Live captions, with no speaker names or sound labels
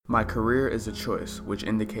My career is a choice, which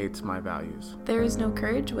indicates my values. There is no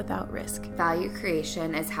courage without risk. Value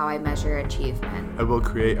creation is how I measure achievement. I will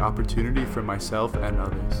create opportunity for myself and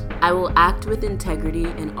others. I will act with integrity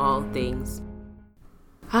in all things.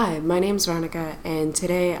 Hi, my name's Veronica, and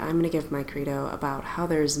today I'm going to give my credo about how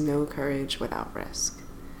there's no courage without risk.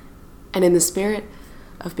 And in the spirit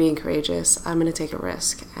of being courageous, I'm going to take a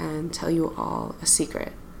risk and tell you all a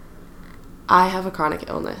secret. I have a chronic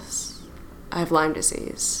illness. I have Lyme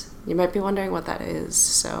disease. You might be wondering what that is,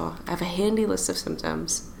 so I have a handy list of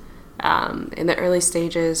symptoms. In the early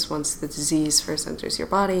stages, once the disease first enters your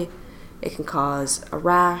body, it can cause a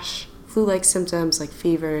rash, flu-like symptoms like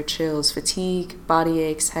fever, chills, fatigue, body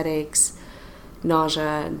aches, headaches,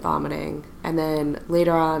 nausea, and vomiting. And then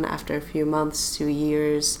later on, after a few months to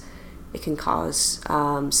years, it can cause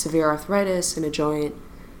severe arthritis in a joint,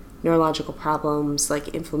 neurological problems like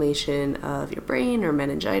inflammation of your brain or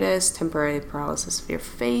meningitis, temporary paralysis of your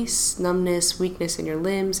face, numbness, weakness in your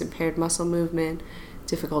limbs, impaired muscle movement,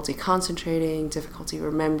 difficulty concentrating, difficulty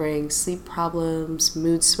remembering, sleep problems,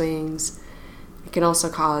 mood swings. It can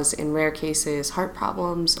also cause, in rare cases, heart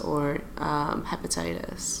problems or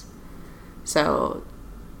hepatitis. So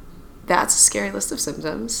that's a scary list of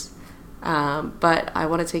symptoms, but I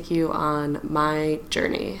want to take you on my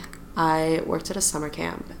journey. I worked at a summer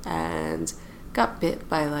camp and got bit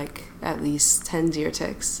by at least 10 deer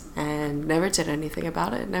ticks and never did anything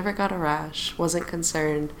about it, never got a rash, wasn't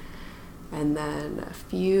concerned. And then a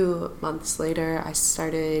few months later, I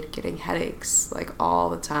started getting headaches all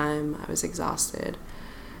the time. I was exhausted.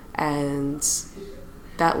 And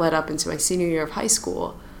that led up into my senior year of high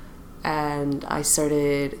school. And I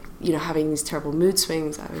started, having these terrible mood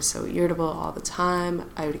swings. I was so irritable all the time.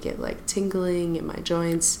 I would get tingling in my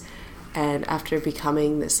joints. And after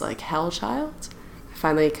becoming this hell child, I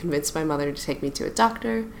finally convinced my mother to take me to a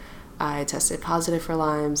doctor. I tested positive for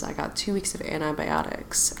Lyme's. I got 2 weeks of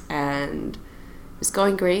antibiotics and it was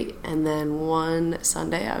going great. And then one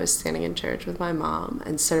Sunday I was standing in church with my mom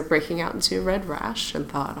and started breaking out into a red rash and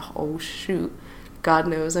thought, oh shoot, God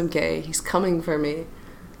knows I'm gay. He's coming for me.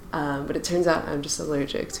 But it turns out I'm just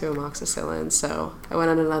allergic to amoxicillin. So I went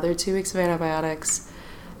on another 2 weeks of antibiotics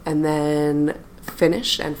and then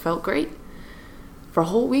finished and felt great for a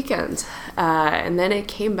whole weekend. And then it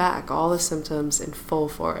came back, all the symptoms in full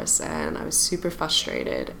force, and I was super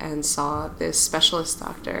frustrated and saw this specialist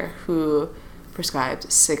doctor who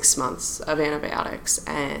prescribed 6 months of antibiotics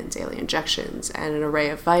and daily injections and an array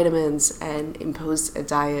of vitamins and imposed a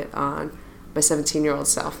diet on my 17-year-old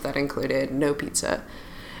self that included no pizza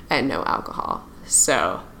and no alcohol.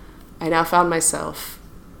 So I now found myself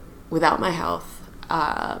without my health,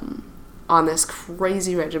 on this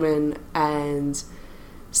crazy regimen, and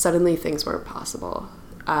suddenly things weren't possible.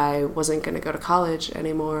 I wasn't going to go to college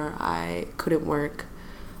anymore. I couldn't work.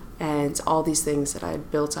 And all these things that I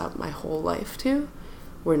had built up my whole life to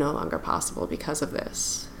were no longer possible because of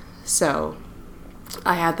this. So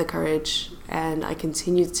I had the courage and I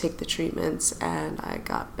continued to take the treatments and I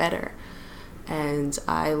got better. And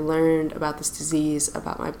I learned about this disease,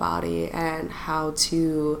 about my body, and how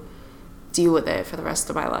to deal with it for the rest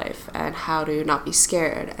of my life and how to not be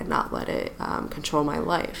scared and not let it control my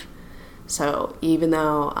life. So even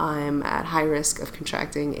though I'm at high risk of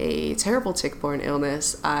contracting a terrible tick-borne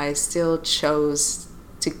illness, I still chose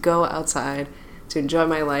to go outside, to enjoy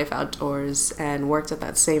my life outdoors, and worked at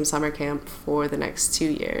that same summer camp for the next 2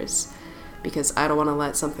 years because I don't want to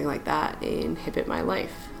let something like that inhibit my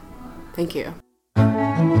life. Thank you.